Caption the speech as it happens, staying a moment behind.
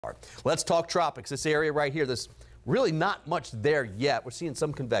Let's talk tropics. This area right here, there's really not much there yet. We're seeing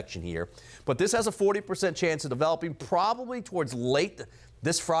some convection here, but this has a 40% chance of developing probably towards late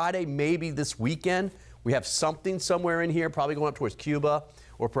this Friday, maybe this weekend. We have something somewhere in here, probably going up towards Cuba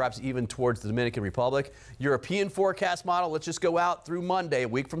or perhaps even towards the Dominican Republic. European forecast model, let's just go out through Monday, a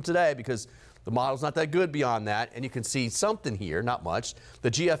week from today, because the model's not that good beyond that, and you can see something here, not much. The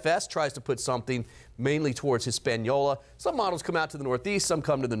GFS tries to put something mainly towards Hispaniola. Some models come out to the northeast, some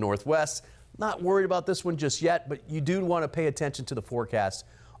come to the northwest. Not worried about this one just yet, but you do want to pay attention to the forecast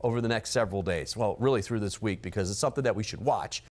over the next several days. Well, really through this week, because it's something that we should watch.